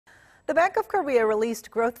The Bank of Korea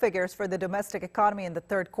released growth figures for the domestic economy in the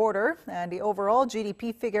third quarter, and the overall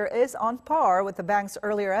GDP figure is on par with the bank's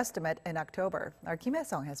earlier estimate in October. Our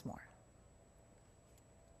Hyesung has more.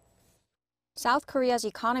 South Korea's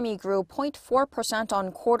economy grew 0.4%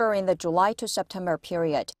 on quarter in the July to September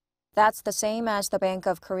period. That's the same as the Bank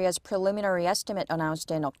of Korea's preliminary estimate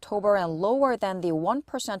announced in October and lower than the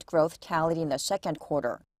 1% growth tallied in the second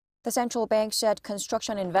quarter. The central bank said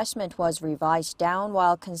construction investment was revised down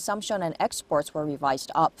while consumption and exports were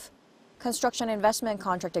revised up. Construction investment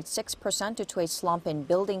contracted 6% due to a slump in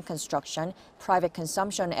building construction. Private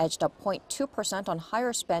consumption edged up 0.2% on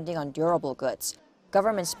higher spending on durable goods.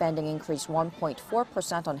 Government spending increased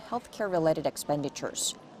 1.4% on healthcare-related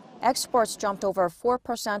expenditures. Exports jumped over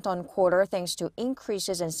 4% on quarter thanks to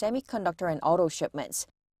increases in semiconductor and auto shipments.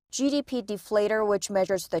 GDP deflator, which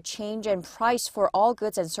measures the change in price for all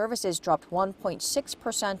goods and services, dropped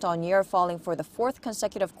 1.6% on year, falling for the fourth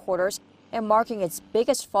consecutive quarters and marking its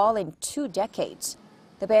biggest fall in 2 decades.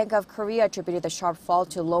 The Bank of Korea attributed the sharp fall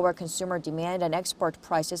to lower consumer demand and export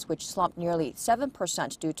prices, which slumped nearly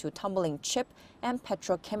 7% due to tumbling chip and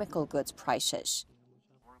petrochemical goods prices.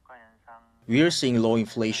 We are seeing low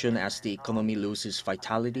inflation as the economy loses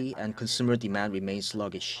vitality and consumer demand remains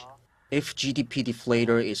sluggish. If GDP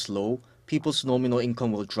deflator is low, people's nominal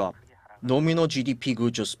income will drop. Nominal GDP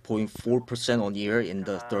grew just 0.4% on year in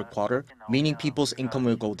the third quarter, meaning people's income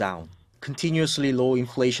will go down. Continuously low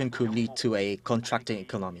inflation could lead to a contracting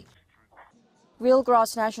economy. Real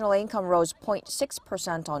gross national income rose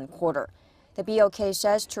 0.6% on quarter. The BOK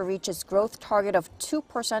says to reach its growth target of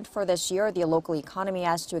 2% for this year, the local economy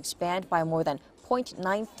has to expand by more than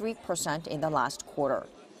 0.93% in the last quarter.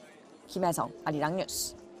 Hyesung, Arirang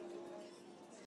News.